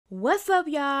What's up,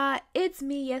 y'all? It's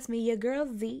me, yes, me, your girl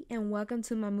Z, and welcome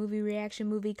to my movie reaction,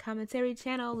 movie commentary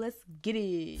channel. Let's get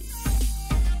it.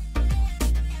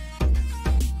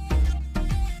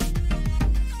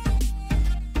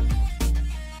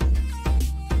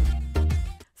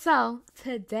 So,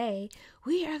 today,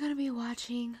 we are going to be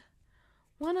watching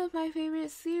one of my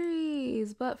favorite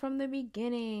series, but from the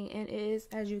beginning, and it is,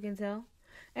 as you can tell,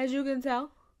 it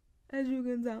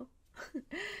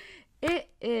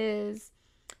is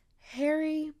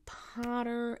Harry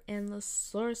Potter and the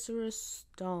Sorcerer's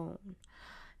Stone.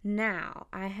 Now,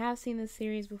 I have seen this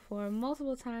series before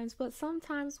multiple times, but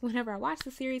sometimes whenever I watch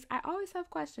the series, I always have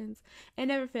questions. It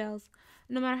never fails.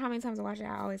 No matter how many times I watch it,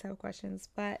 I always have questions.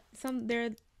 But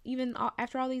even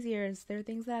after all these years, there are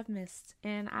things that I've missed,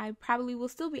 and I probably will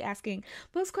still be asking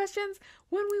those questions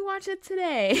when we watch it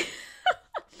today.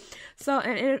 So,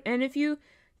 and if you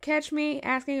catch me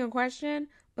asking a question,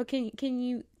 but can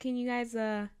you guys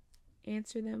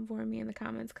answer them for me in the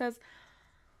comments, because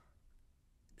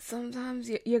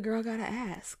sometimes your girl gotta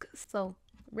ask. So,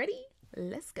 ready?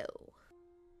 Let's go.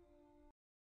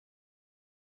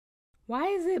 Why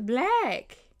is it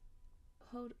black?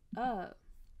 Hold up.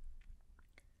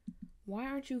 Why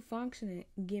aren't you functioning?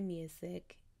 Give me a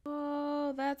sec.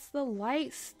 Oh, that's the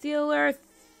light stealer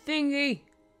thingy.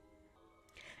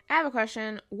 I have a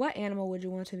question. What animal would you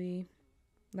want to be?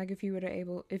 Like if you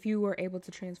were able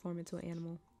to transform into an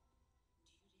animal.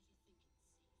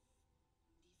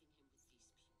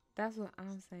 That's what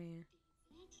I'm saying.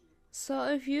 So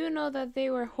if you know that they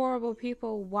were horrible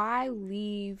people, why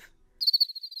leave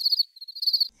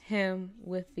him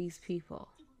with these people?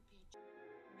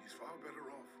 He's far better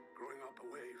off growing up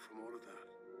away from all of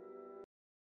that.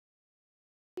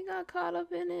 He got caught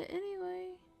up in it anyway.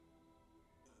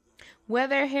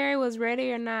 Whether Harry was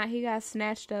ready or not, he got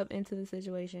snatched up into the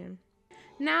situation.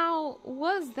 Now,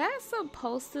 was that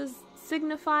supposed to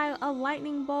signify a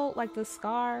lightning bolt, like the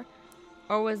scar?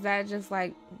 Or was that just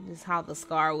how the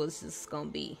scar was just gonna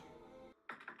be?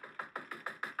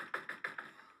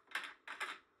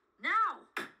 Now!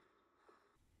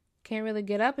 Can't really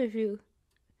get up if you...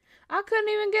 I couldn't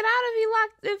even get out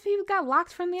if he got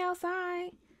locked from the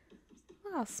outside.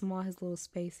 Look how small his little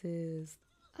space is.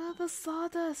 Oh, the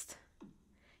sawdust.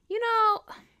 You know...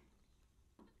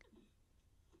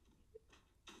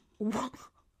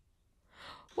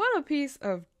 What a piece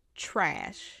of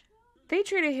trash. They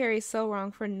treated Harry so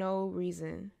wrong for no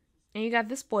reason. And you got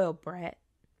this spoiled brat.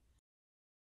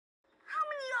 How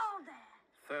many are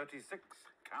there? 36.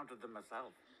 Counted them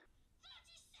myself.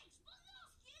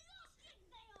 36,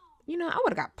 but last year You know, I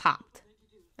would have got popped.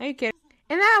 Are you kidding?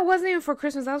 And that wasn't even for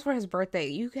Christmas. That was for his birthday.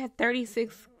 You had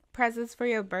 36 presents for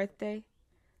your birthday.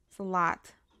 It's a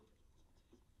lot.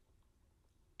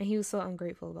 And he was so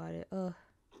ungrateful about it. Ugh.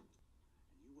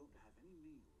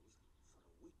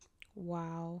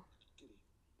 Wow.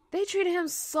 They treated him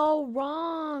so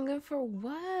wrong. And for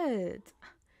what?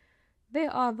 They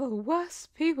are the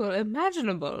worst people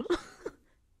imaginable.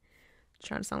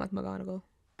 Trying to sound like McGonagall.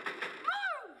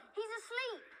 He's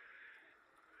asleep.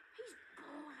 He's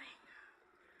boring.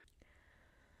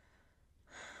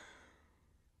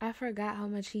 I forgot how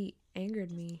much he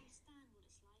angered me.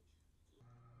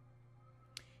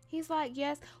 He's like,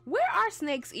 yes. Where are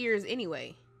Snake's ears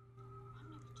anyway?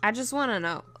 I just want to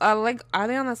know. Are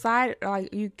they on the side? Or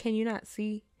can you not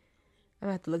see? I'm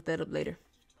gonna have to look that up later.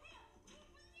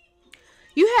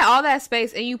 You had all that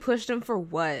space and you pushed them for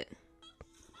what?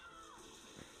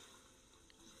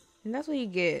 And that's what you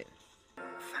get.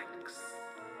 Thanks.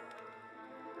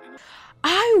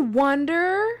 I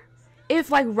wonder if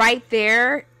right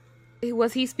there,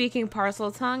 was he speaking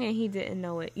Parseltongue and he didn't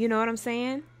know it? You know what I'm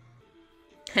saying?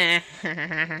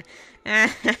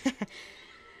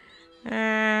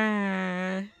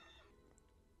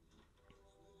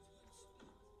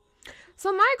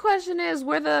 So my question is,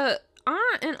 were the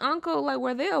aunt and uncle,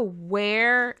 were they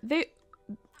aware?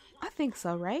 I think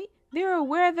so, right? They were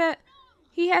aware that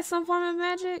he had some form of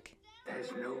magic?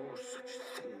 There's no such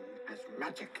thing as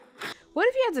magic. What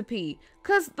if he had to pee?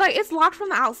 Because, it's locked from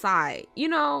the outside, you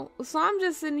know? So I'm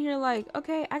just sitting here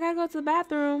okay, I gotta go to the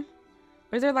bathroom.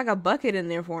 Or is there, a bucket in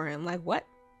there for him? What?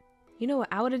 You know what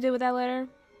I would have did with that letter?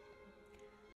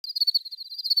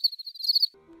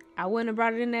 I wouldn't have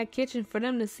brought it in that kitchen for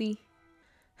them to see.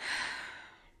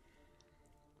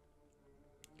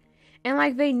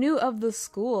 And, they knew of the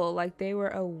school. They were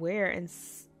aware and...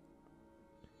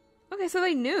 Okay, so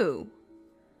they knew.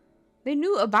 They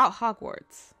knew about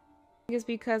Hogwarts. I guess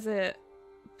because of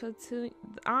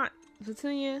Aunt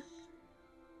Petunia.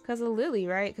 Because of Lily,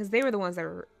 right? Because they were the ones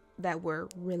that were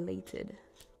related.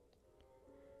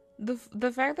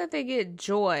 the fact that they get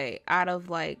joy out of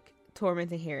like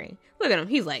tormenting Harry. Look at him.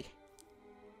 He's like,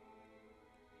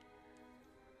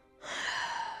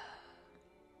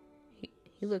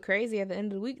 he looked crazy at the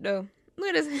end of the week though.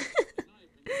 Look at his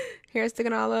hair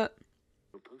sticking all up.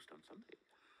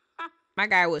 My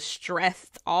guy was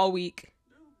stressed all week.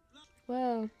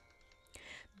 Well,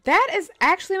 that is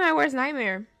actually my worst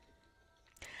nightmare.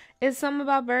 It's something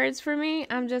about birds for me.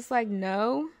 I'm just like,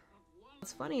 no.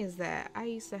 What's funny is that I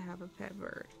used to have a pet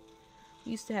bird.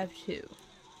 Used to have 2.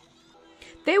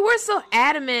 They were so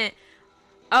adamant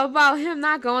about him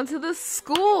not going to the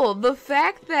school. The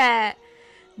fact that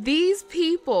these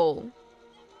people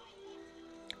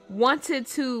wanted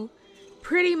to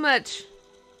pretty much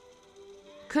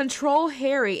control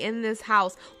Harry in this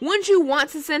house. Wouldn't you want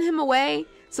to send him away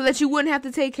so that you wouldn't have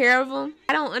to take care of him?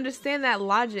 I don't understand that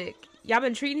logic. Y'all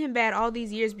been treating him bad all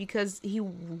these years because he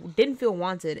didn't feel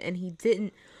wanted and he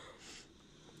didn't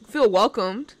feel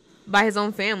welcomed by his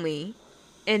own family.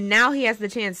 And now he has the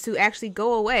chance to actually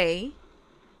go away.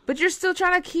 But you're still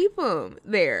trying to keep him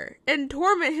there and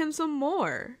torment him some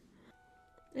more.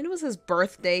 And it was his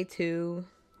birthday too.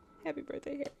 Happy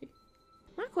birthday, Harry.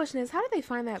 My question is, how did they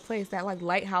find that place? That like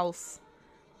lighthouse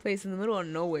place in the middle of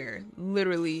nowhere.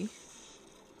 Literally.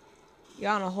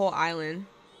 Y'all on a whole island.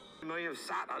 You may have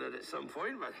sat on it at some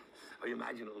point, but I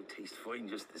imagine it'll taste fine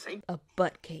just the same. A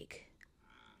butt cake.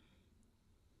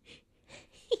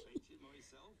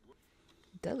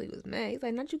 Dudley was mad. He's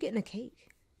like, not you getting a cake.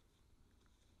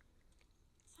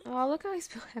 Oh, look how he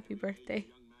spelled happy birthday.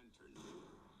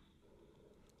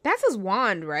 That's his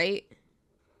wand, right?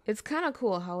 It's kind of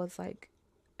cool how it's like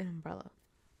an umbrella.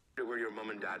 Where your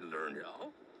mum and dad learned it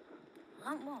all.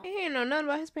 He ain't know nothing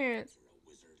about his parents.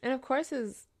 And of course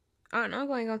his aunt and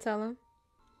uncle ain't gonna tell him.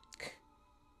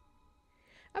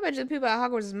 I bet you the people at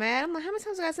Hogwarts is mad. I'm like, how many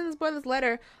times I gotta send this boy this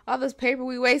letter? All this paper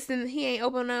we wasting, he ain't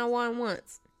opened that one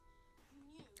once.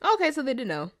 Okay, so they did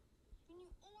know.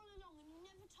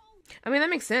 I mean, that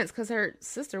makes sense, because her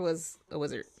sister was a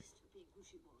wizard.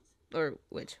 Or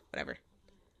witch, whatever.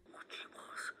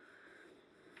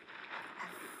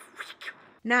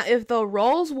 Now, if the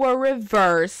roles were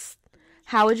reversed,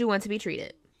 how would you want to be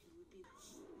treated?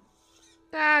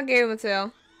 I gave him a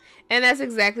tail. And that's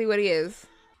exactly what he is.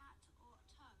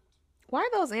 Why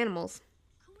are those animals?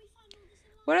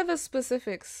 What are the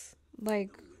specifics? Like,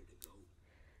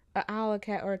 an owl, a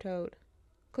cat, or a toad?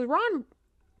 Because Ron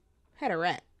had a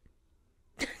rat.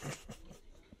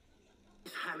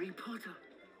 Harry Potter.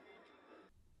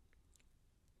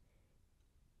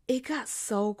 It got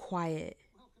so quiet.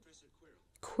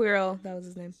 Quirrell, that was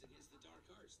his name.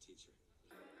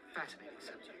 Fascinating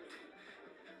subject.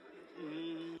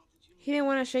 He didn't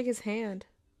want to shake his hand.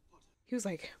 He was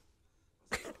like,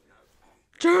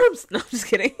 germs! No, I'm just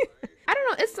kidding. I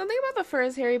don't know. It's something about the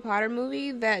first Harry Potter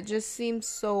movie that just seems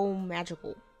so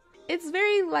magical. It's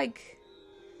very, like,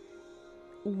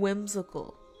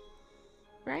 whimsical.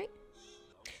 Right?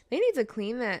 They need to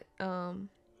clean that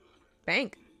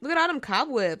bank. Look at all them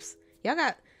cobwebs. Y'all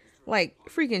got, like,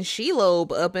 freaking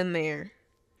Shelob up in there.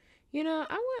 You know,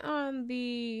 I went on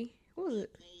the, what was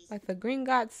it? Like the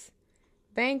Gringotts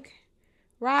bank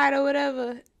ride or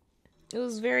whatever. It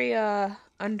was very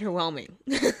underwhelming.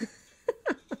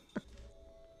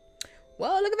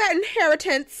 Well, look at that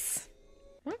inheritance.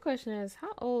 My question is,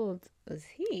 how old was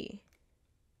he?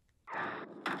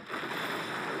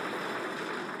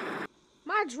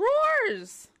 My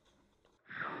drawers.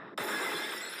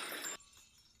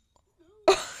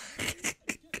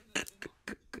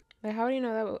 Like, how do you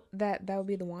know that would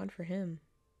be the wand for him?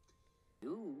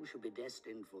 You should be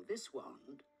destined for this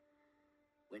wand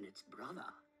when its brother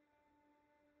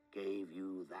gave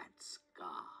you that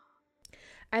scar.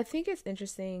 I think it's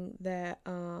interesting that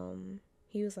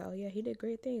he was like, oh yeah, he did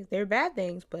great things. They were bad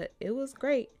things, but it was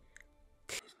great.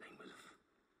 His name was...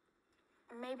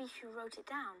 Maybe if you wrote it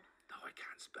down. No, I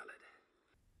can't spell it.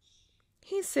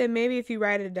 He said maybe if you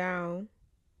write it down.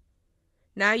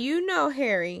 Now you know,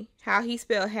 Harry, how he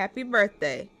spelled happy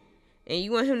birthday. And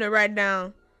you want him to write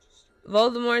down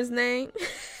Voldemort's name?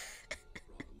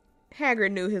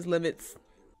 Hagrid knew his limits.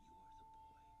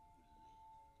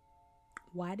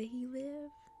 Why did he live?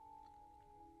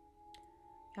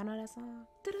 Y'all know that song?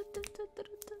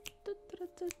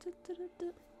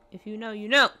 If you know, you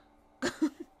know.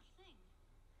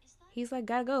 He's like,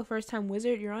 gotta go. First time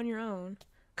wizard, you're on your own.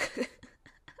 3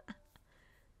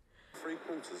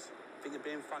 quarters. Think you're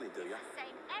being funny, do you?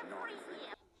 Same every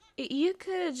year. You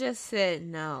could have just said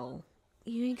no.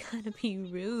 You ain't gotta be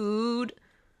rude.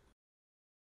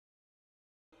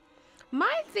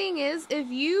 My thing is, if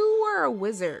you were a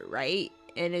wizard, right?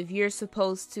 and if you're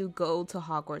supposed to go to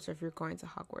Hogwarts, or if you're going to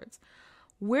Hogwarts,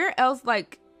 where else,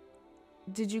 like,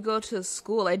 did you go to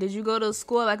school? Like, did you go to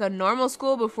school, like a normal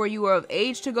school, before you were of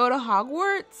age to go to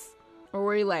Hogwarts? Or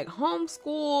were you, like,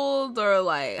 homeschooled? Or,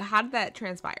 like, how did that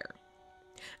transpire?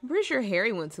 I'm pretty sure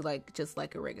Harry went to, like, just,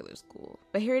 like, a regular school.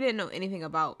 But Harry didn't know anything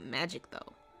about magic,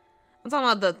 though. I'm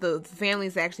talking about the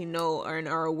families that actually know and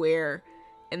are aware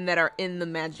and that are in the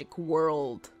magic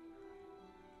world.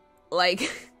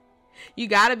 Like, you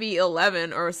gotta be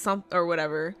 11 or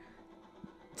whatever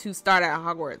to start at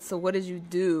Hogwarts. So what did you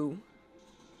do?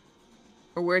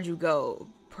 Or where'd you go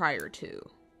prior to?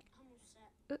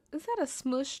 Is that a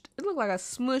smushed? It looked like a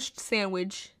smushed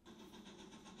sandwich.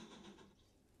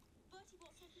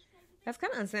 That's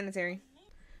kind of unsanitary.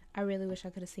 I really wish I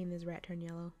could have seen this rat turn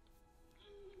yellow.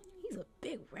 He's a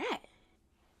big rat.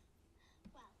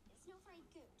 Well, it's not very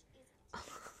good, is it?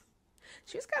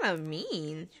 She was kind of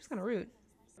mean. She was kind of rude.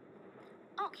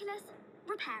 Oculus,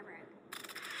 reparo.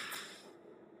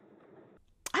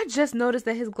 I just noticed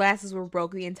that his glasses were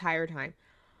broke the entire time.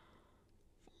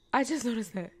 I just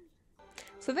noticed that.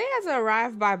 So they had to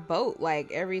arrive by boat,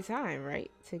 like, every time, right?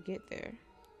 To get there.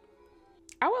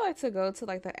 I would like to go to,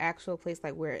 like, the actual place,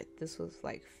 like, where this was,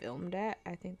 like, filmed at.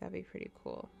 I think that'd be pretty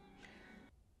cool.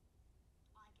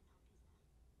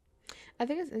 I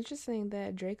think it's interesting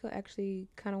that Draco actually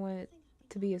kind of wanted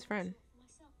to be his friend.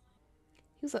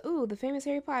 He was like, ooh, the famous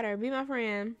Harry Potter, be my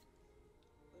friend.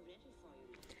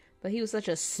 But he was such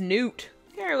a snoot.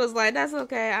 Harry was like, that's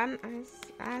okay,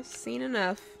 I've seen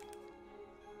enough.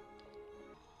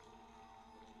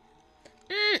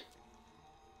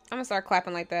 I'm gonna start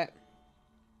clapping like that.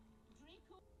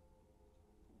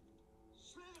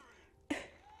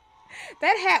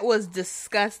 That hat was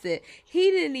disgusted.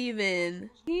 He didn't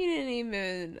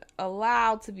even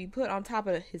allow to be put on top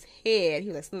of his head. He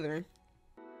was like, Slytherin.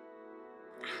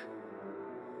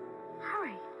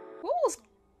 Harry. What was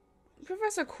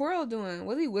Professor Quirrell doing?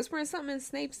 Was he whispering something in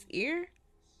Snape's ear?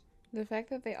 The fact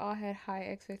that they all had high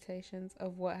expectations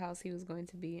of what house he was going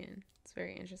to be in. It's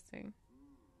very interesting.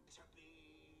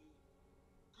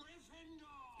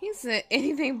 He said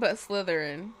anything but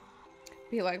Slytherin.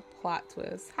 Be like plot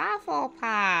twist.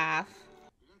 Hufflepuff.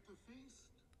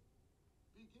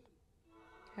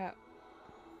 Yeah.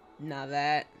 Now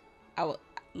that I would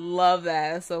love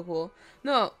that. That's so cool.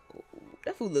 No,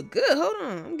 that food look good. Hold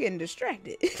on, I'm getting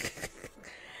distracted.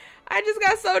 I just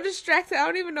got so distracted. I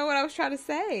don't even know what I was trying to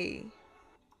say.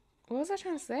 What was I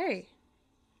trying to say?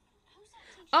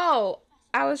 Oh,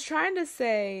 I was trying to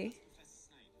say.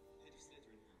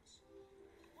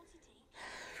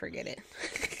 Forget it.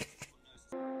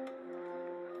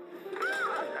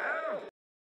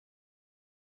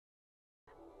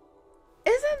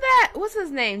 Isn't that, what's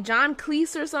his name? John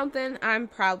Cleese or something? I'm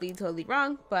probably totally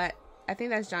wrong, but I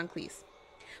think that's John Cleese.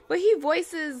 But he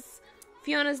voices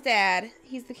Fiona's dad.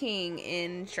 He's the king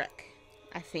in Shrek,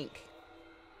 I think.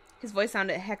 His voice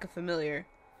sounded hecka familiar.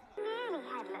 Nearly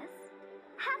headless.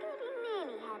 How can you be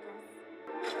nearly headless?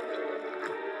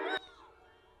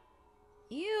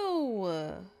 Ew.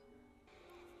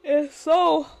 It's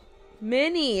so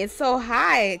many. It's so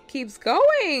high. It keeps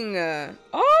going.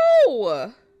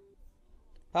 Oh!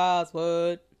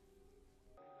 Password.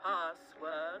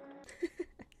 Password.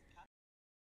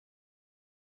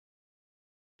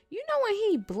 You know when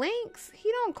he blinks,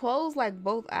 he don't close like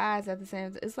both eyes at the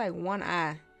same time. It's like one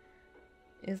eye.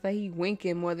 It's like he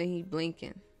winking more than he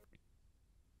blinking.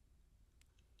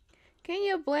 Can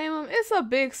you blame him? It's a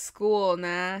big school,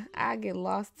 nah. I get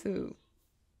lost too.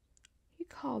 He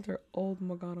called her Old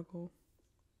McGonagall.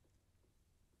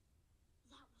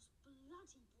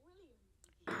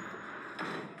 There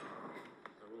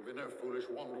will be no foolish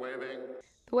wand waving.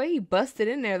 The way he busted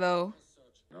in there though.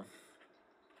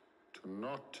 To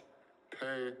not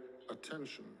pay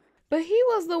attention. But he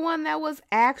was the one that was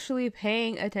actually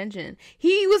paying attention.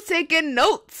 He was taking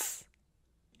notes.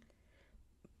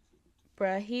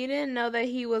 Bruh, he didn't know that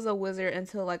he was a wizard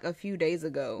until like a few days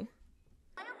ago.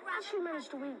 I actually managed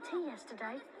to eat tea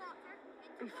yesterday.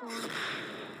 Before. The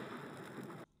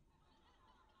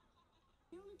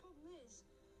only problem is,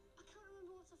 I can't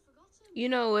remember what I've forgotten. You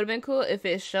know, it would have been cool if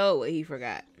it showed what he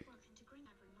forgot.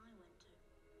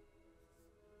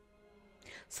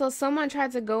 So someone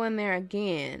tried to go in there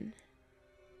again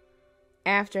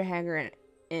after Hagrid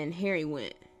and Harry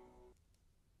went.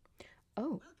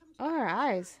 Oh, her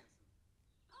eyes.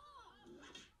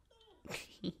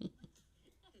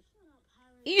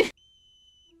 He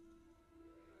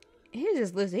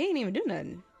just listened. He didn't even do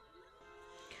nothing.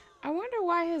 I wonder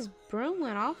why his broom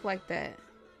went off like that.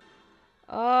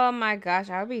 Oh my gosh,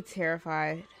 I would be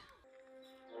terrified.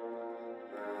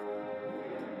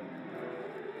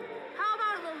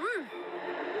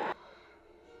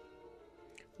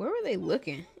 they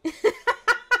looking?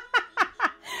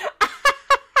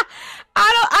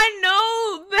 I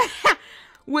know that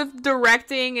with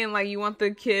directing and like you want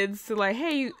the kids to like,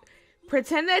 hey,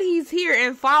 pretend that he's here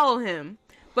and follow him.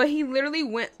 But he literally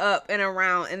went up and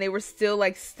around and they were still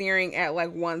like staring at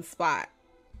like one spot.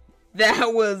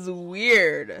 That was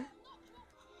weird.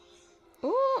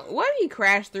 Ooh, what if he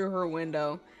crashed through her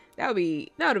window? That would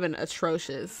have been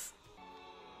atrocious.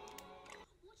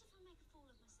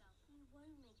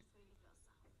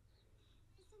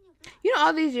 You know,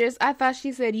 all these years, I thought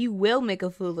she said, you will make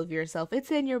a fool of yourself. It's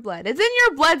in your blood. It's in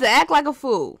your blood to act like a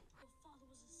fool.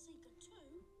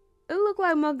 It looked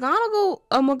like McGonagall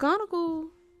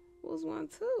was one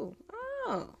too.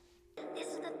 Oh. This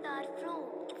is the third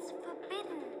floor. It's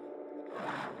forbidden.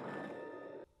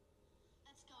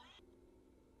 Let's go.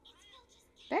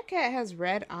 That cat has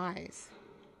red eyes.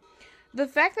 The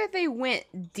fact that they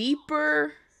went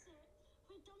deeper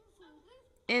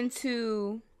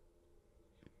into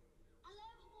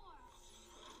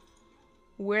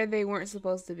where they weren't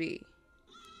supposed to be.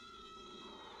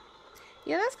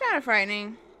 Yeah, that's kind of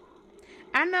frightening.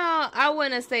 I know I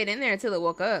wouldn't have stayed in there until it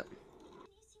woke up.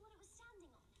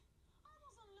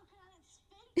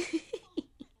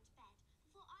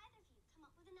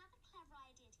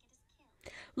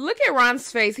 Look at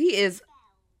Ron's face. He is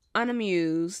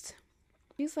unamused.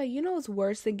 He's like, you know what's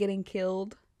worse than getting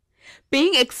killed?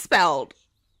 Being expelled.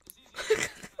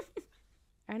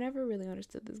 I never really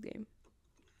understood this game.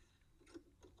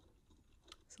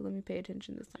 So let me pay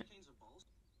attention this time.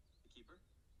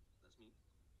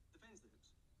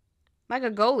 Like a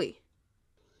goalie.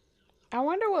 I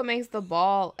wonder what makes the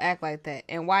ball act like that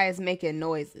and why it's making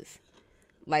noises.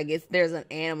 Like there's an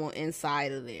animal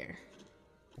inside of there.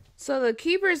 So the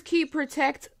keepers keep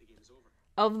protect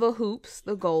of the hoops,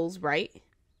 the goals, right?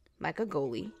 Like a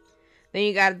goalie. Then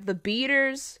you got the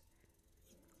beaters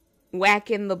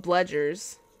whacking the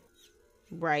bludgers,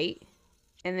 right?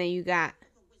 And then you got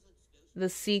the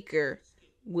seeker,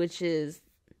 which is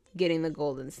getting the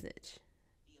golden snitch.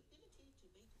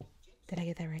 Did I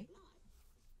get that right?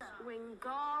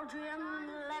 Wingardium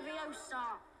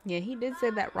Leviosa. Yeah, he did say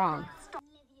that wrong.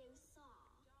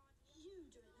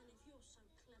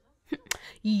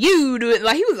 You do it.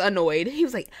 Like, he was annoyed. He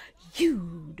was like,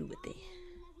 you do it then.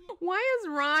 Why is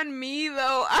Ron me,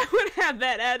 though? I would have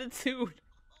that attitude.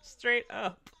 Straight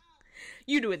up.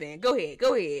 You do it then. Go ahead.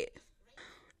 Go ahead.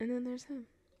 And then there's him.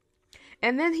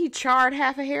 And then he charred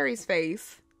half of Harry's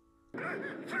face.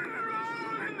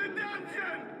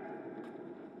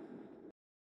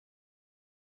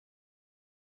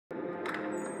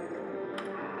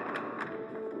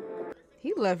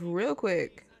 He left real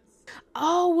quick.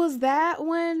 Oh, was that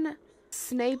when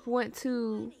Snape went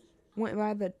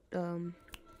by the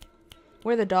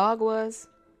where the dog was?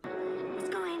 It's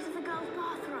going into the girls'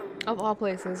 bathroom. Of all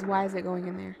places, why is it going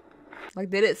in there? Like,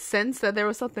 did it sense that there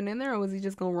was something in there, or was he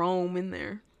just gonna roam in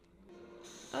there?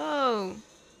 Oh.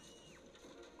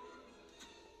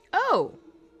 Oh.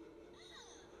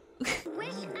 Wish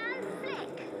and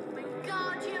flick.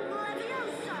 Wingardium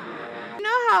Leviosa. You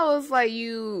know how it's like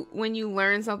when you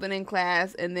learn something in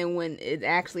class and then when it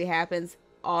actually happens,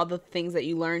 all the things that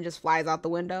you learn just flies out the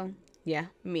window? Yeah,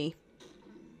 me.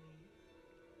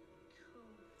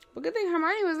 But good thing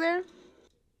Hermione was there.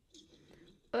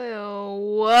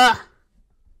 Oh.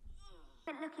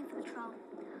 Been looking for the troll.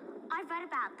 I read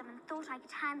about them and thought I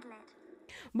could handle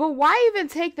it. But why even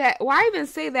take that? Why even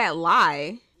say that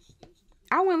lie?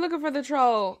 I went looking for the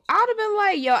troll. I would have been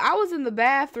like, yo, I was in the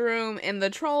bathroom and the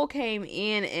troll came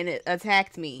in and it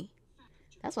attacked me.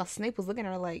 That's why Snape was looking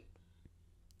at her like,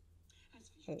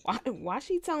 why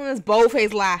she telling this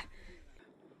bold-faced lie?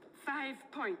 5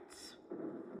 points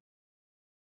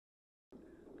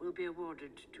will be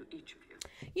awarded to each of you.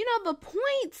 You know, the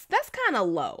points, that's kind of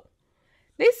low.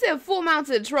 They said full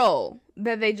mounted troll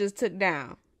that they just took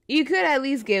down. You could at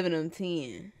least given them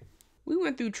 10. We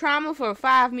went through trauma for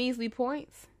 5 measly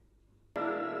points. The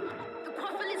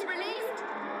quaffle is released,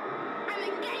 and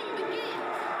the game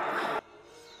begins.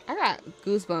 I got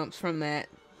goosebumps from that.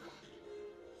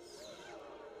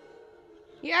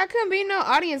 Yeah, I couldn't be no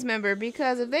audience member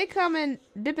because if they come and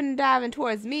dipping and diving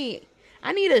towards me,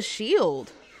 I need a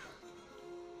shield.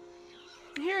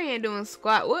 Harry ain't doing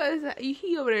squat. What is that?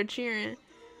 He over there cheering.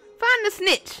 Find the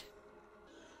snitch.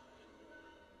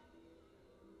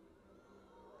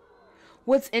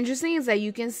 What's interesting is that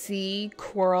you can see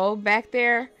Quirrell back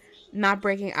there not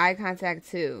breaking eye contact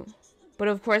too. But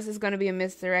of course it's going to be a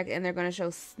misdirect and they're going to show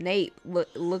Snape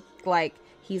look like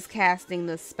he's casting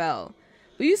the spell.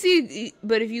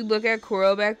 But if you look at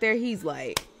Quirrell back there, he's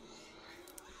like...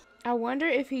 I wonder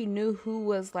if he knew who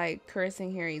was like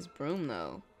cursing Harry's broom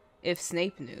though. If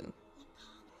Snape knew.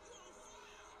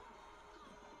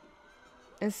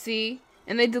 And see?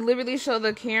 And they deliberately show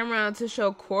the camera to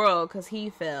show Quirrell because he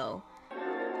fell.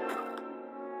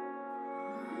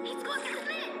 He's got the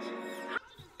snitch!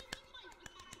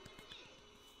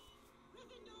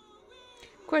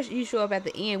 Of course, you show up at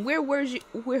the end. Where were you?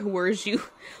 Where were you?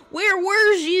 Where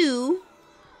were you?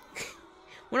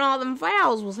 When all them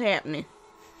fouls was happening.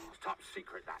 Top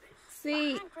secret, that is.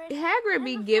 See, Hagrid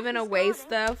be giving away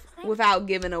stuff without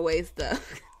giving away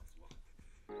stuff.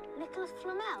 Nicholas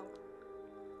Flamel. I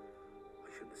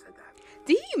shouldn't have said that.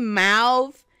 Did he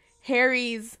mouth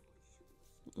Harry's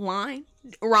line?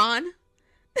 Ron?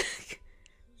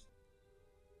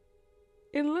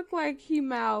 It looked like he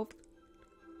mouthed.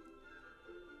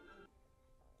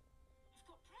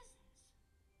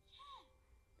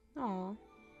 Aw.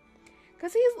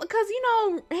 Cause you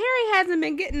know, Harry hasn't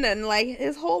been getting nothing like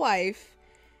his whole life.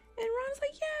 And Ron's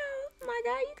like, yeah, my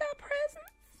guy, you got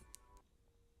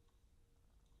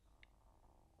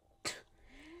presents.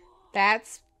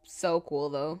 That's so cool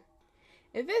though.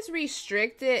 If it's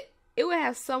restricted, it would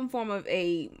have some form of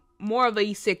more of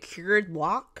a secured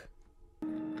lock.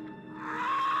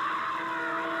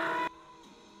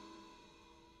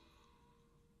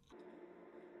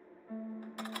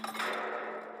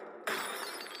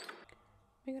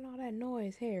 Making all that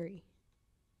noise, Harry.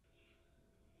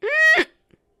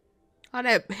 All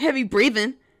that heavy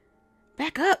breathing.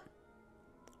 Back up.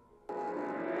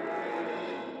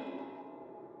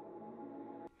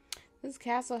 This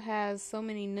castle has so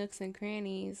many nooks and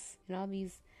crannies and all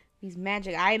these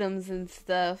magic items and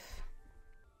stuff.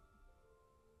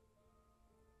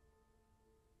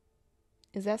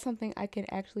 Is that something I can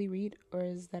actually read, or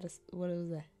is that what was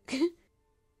that?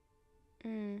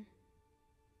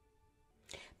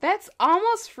 That's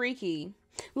almost freaky.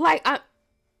 Like, cause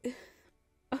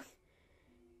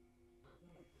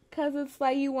it's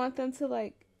like you want them to,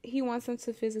 like, he wants them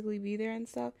to physically be there and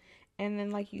stuff, and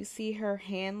then like you see her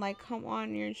hand like come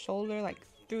on your shoulder like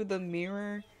through the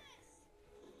mirror.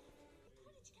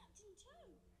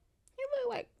 You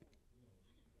look like,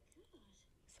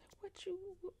 it's like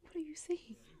what are you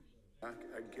seeing? Back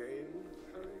again,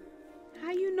 Harry? How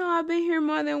you know I've been here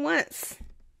more than once?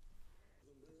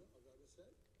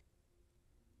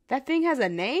 That thing has a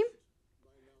name?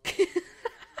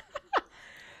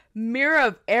 Mirror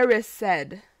of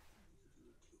Erised.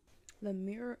 The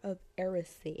Mirror of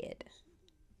Erised.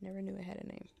 Never knew it had a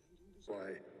name.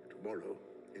 Why, tomorrow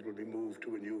it will be moved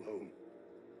to a new home.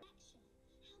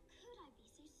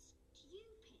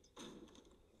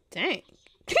 Dang.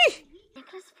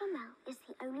 Nicholas Flamel is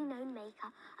the only known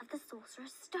maker of the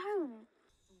Sorcerer's Stone.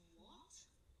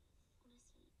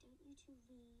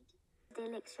 The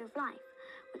elixir of life,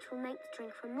 which will make the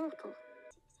drinker immortal.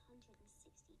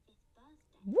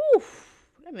 Woof.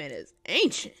 That man is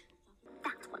ancient.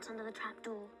 That's what's under the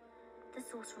trapdoor. The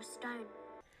Sorcerer's Stone.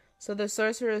 So the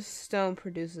Sorcerer's Stone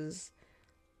produces,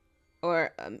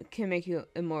 or can make you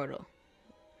immortal.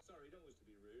 Sorry, don't wish to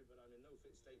be rude, but I'm in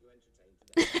no fit state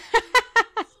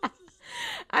to entertain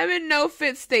today. I'm in no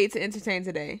fit state to entertain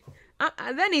today.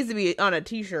 That needs to be on a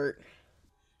t-shirt.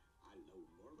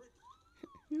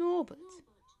 Norbert.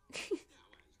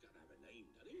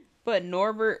 But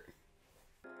Norbert.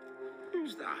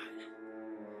 Who's that?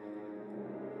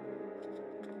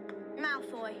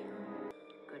 Malfoy.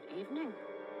 Good evening.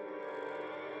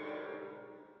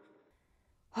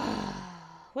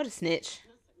 What a snitch.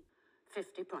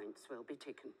 50 points will be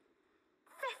taken.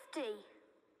 50.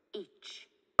 Each.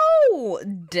 Oh,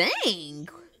 dang.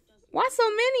 Why so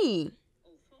many?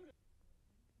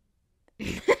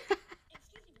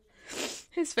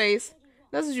 His face.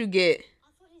 That's what you get.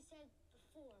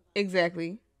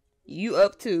 Exactly. You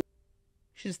up too.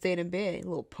 Should've stayed in bed, you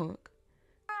little punk.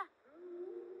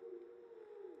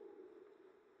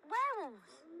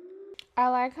 Werewolves. I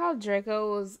like how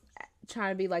Draco was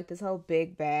trying to be like this whole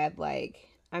big bad, like,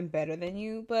 I'm better than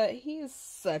you, but he is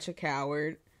such a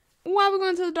coward. Why are we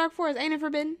going to the Dark Forest? Ain't it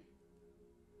forbidden?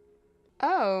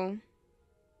 Oh.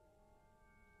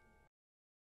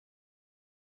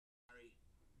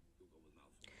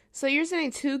 So you're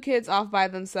sending 2 kids off by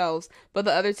themselves, but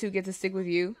the other 2 get to stick with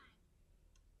you?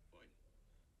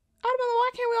 I don't know, why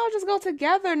can't we all just go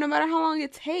together no matter how long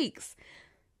it takes?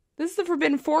 This is the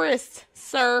Forbidden Forest,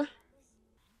 sir.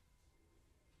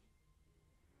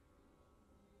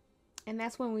 And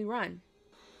that's when we run.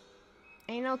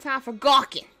 Ain't no time for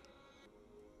gawking.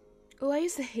 Oh, I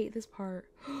used to hate this part.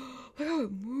 Look how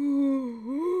it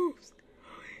moves.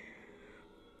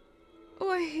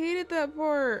 Oh, I hated that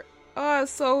part. Oh,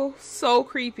 it's so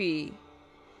creepy.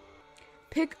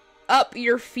 Pick up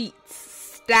your feet.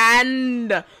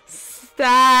 Stand.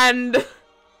 stand. The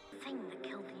thing that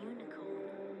killed the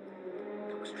unicorn,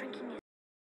 that was drinking his...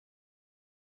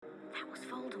 That was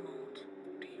Voldemort.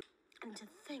 And to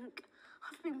think,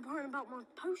 I've been worrying about my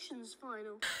potions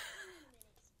final.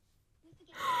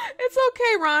 It's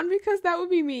okay, Ron, because that would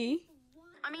be me.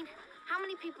 I mean, how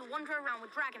many people wander around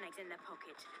with dragon eggs in their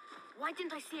pocket? Why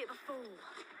didn't I see it before?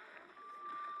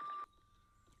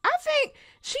 I think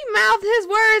she mouthed his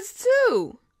words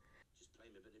too. Just play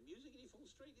him a bit of music and he falls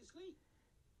straight asleep.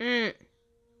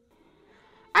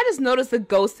 I just noticed the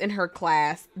ghost in her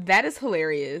class. That is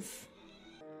hilarious.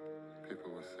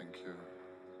 People will think you're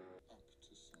up to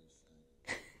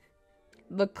something.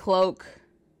 The cloak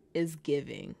is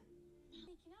giving.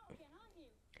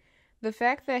 The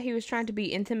fact that he was trying to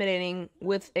be intimidating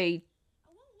with a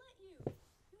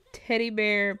teddy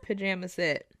bear pajama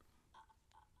set.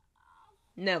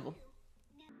 Neville.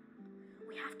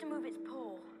 We have to move its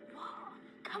paw.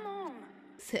 Come on.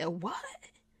 Said what?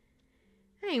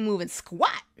 I ain't moving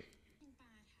squat.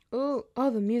 Oh,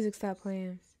 the music stopped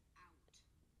playing.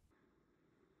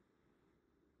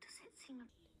 Does it seem...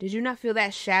 Did you not feel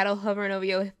that shadow hovering over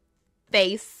your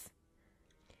face?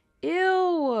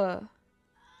 Ew.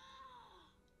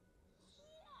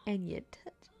 And you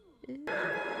touch it. Moving,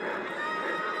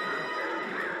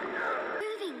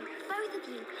 both of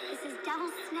you. This is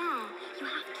Devil's Snare. You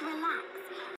have to relax.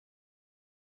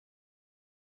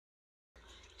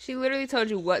 She literally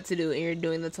told you what to do and you're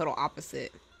doing the total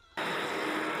opposite.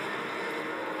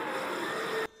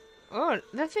 Oh,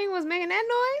 that thing was making that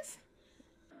noise?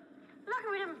 Lucky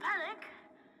we didn't panic.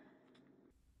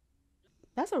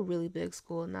 That's a really big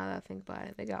school now that I think about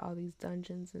it. They got all these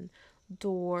dungeons and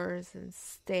doors and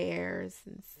stairs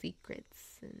and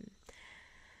secrets and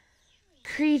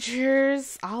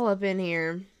creatures all up in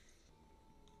here.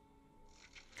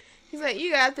 He's like,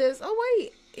 you got this. Oh,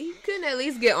 wait. He couldn't at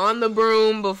least get on the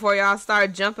broom before y'all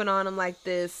start jumping on him like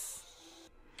this.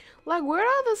 Like, where'd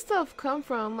all this stuff come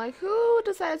from? Like, who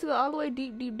decided to go all the way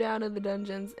deep down in the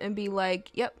dungeons and be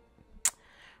like, yep,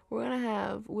 we're gonna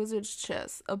have wizard's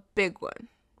chest, a big one,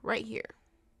 right here.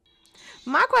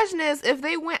 My question is, if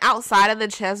they went outside of the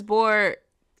chessboard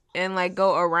and, like,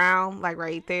 go around, like,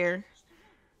 right there,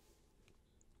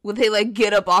 would they, like,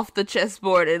 get up off the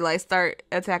chessboard and, like, start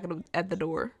attacking them at the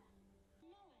door?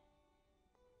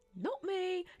 Not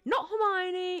me, not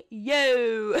Hermione,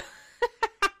 yo.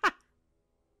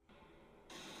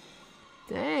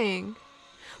 Dang.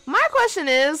 My question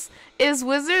is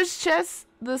wizard's chess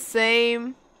the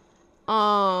same,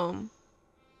 No,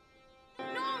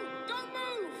 don't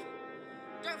move.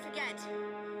 Don't forget,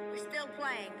 we're still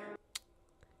playing.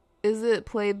 is it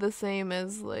played the same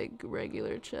as, like,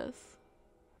 regular chess?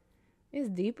 It's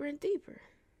deeper and deeper.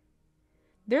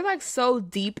 They're, like, so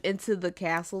deep into the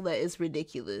castle that it's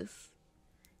ridiculous.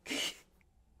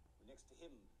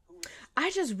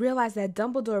 I just realized that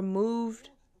Dumbledore moved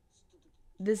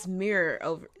this mirror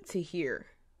over to here.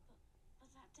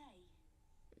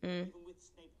 Even with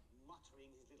Snape muttering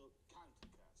his little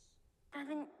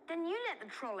counter-curse. Then you let the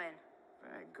troll in.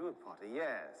 Very good, Potter,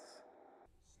 yes.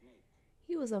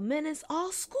 He was a menace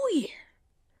all school year.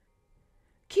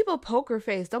 Keep a poker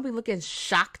face. Don't be looking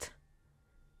shocked.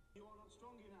 You are not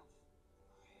strong enough.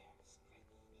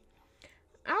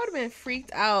 I would have been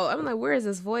freaked out. I'm like, where is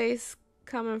this voice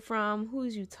coming from?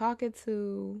 Who's you talking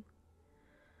to?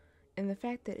 And the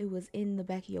fact that it was in the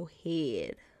back of your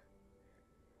head.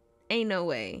 Ain't no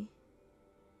way.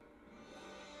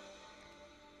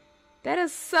 That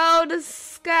is so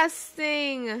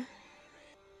disgusting.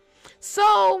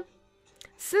 So,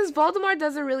 since Voldemort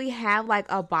doesn't really have, like,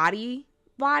 a body,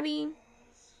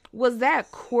 was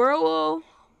that Quirrell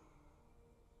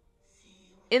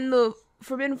in the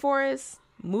Forbidden Forest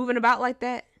moving about like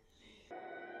that?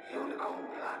 Unicorn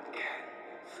blood can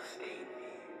sustain me,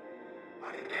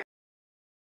 but it can...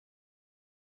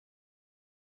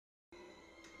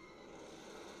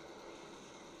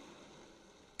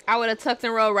 I would have tucked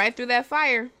and rolled right through that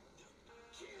fire.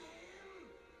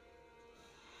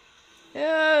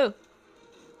 Ew.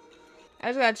 I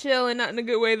just got chill and not in a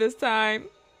good way this time.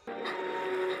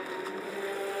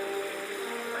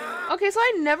 Okay, so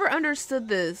I never understood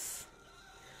this.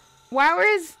 Why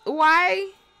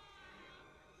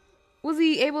was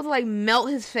he able to, like,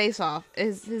 melt his face off,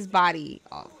 his body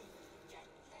off?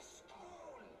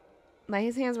 Like,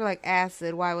 his hands were like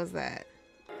acid. Why was that?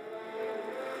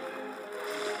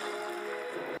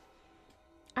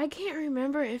 I can't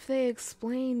remember if they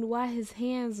explained why his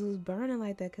hands was burning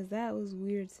like that, because that was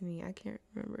weird to me. I can't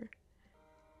remember.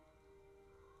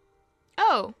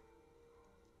 Oh.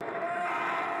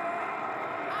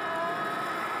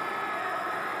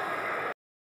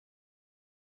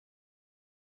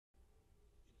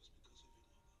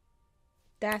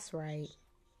 That's right.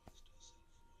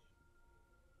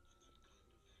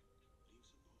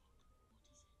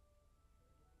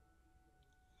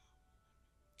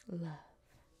 Love.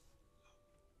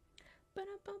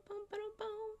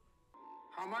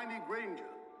 Hermione Granger,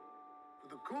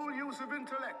 with the cool use of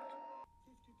intellect.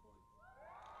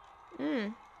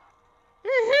 They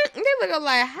look up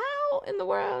like, how in the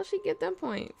world she get them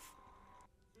points?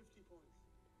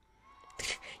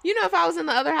 You know, if I was in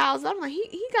the other house, I'm like,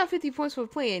 he got 50 points for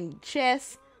playing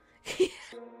chess. 10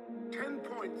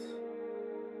 points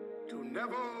to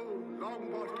Neville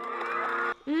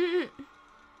Longbottom.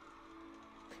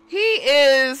 He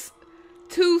is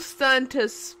too stunned to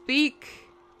speak.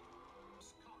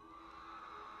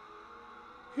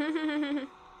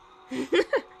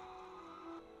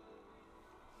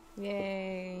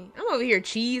 Yay. I'm over here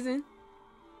cheesing.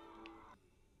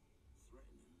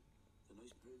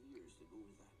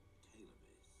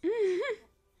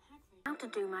 How to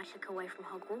do magic away from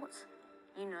Hogwarts.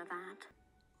 You know that.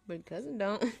 But cousin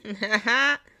don't.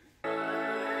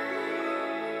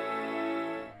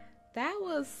 That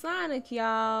was Sonic,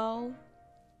 y'all.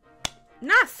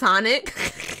 Not Sonic.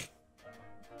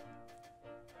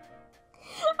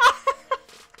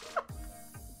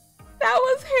 That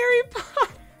was Harry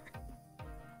Potter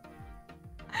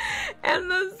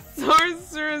and the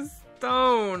Sorcerer's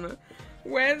Stone.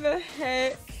 Where the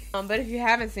heck? But if you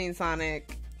haven't seen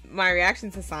Sonic, my reaction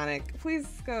to Sonic, please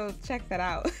go check that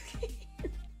out.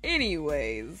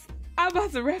 Anyways, I'm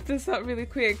about to wrap this up really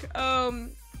quick.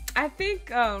 I think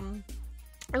it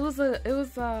was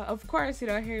of course, you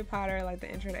know, Harry Potter, like the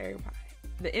intro to Harry Potter,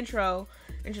 the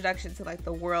introduction to like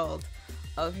the world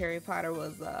of Harry Potter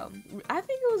was I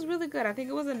think it was really good. I think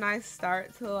it was a nice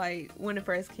start to like when it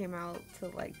first came out to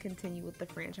like continue with the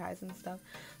franchise and stuff.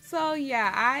 So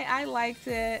yeah, I liked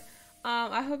it.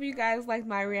 I hope you guys liked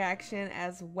my reaction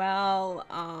as well.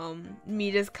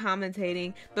 Me just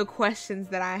commentating the questions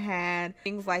that I had,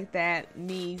 things like that,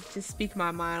 me just speak my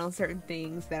mind on certain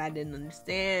things that I didn't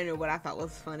understand or what I thought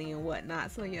was funny and whatnot.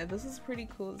 So yeah, this is pretty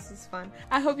cool. This is fun.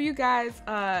 I hope you guys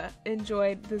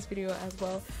enjoyed this video as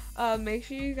well. Make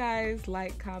sure you guys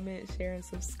like, comment, share, and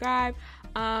subscribe.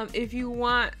 If you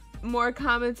want more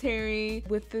commentary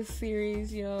with this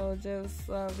series, you know, just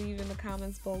leave in the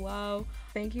comments below.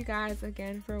 Thank you guys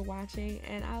again for watching,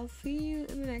 and I'll see you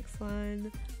in the next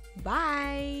one.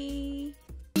 Bye.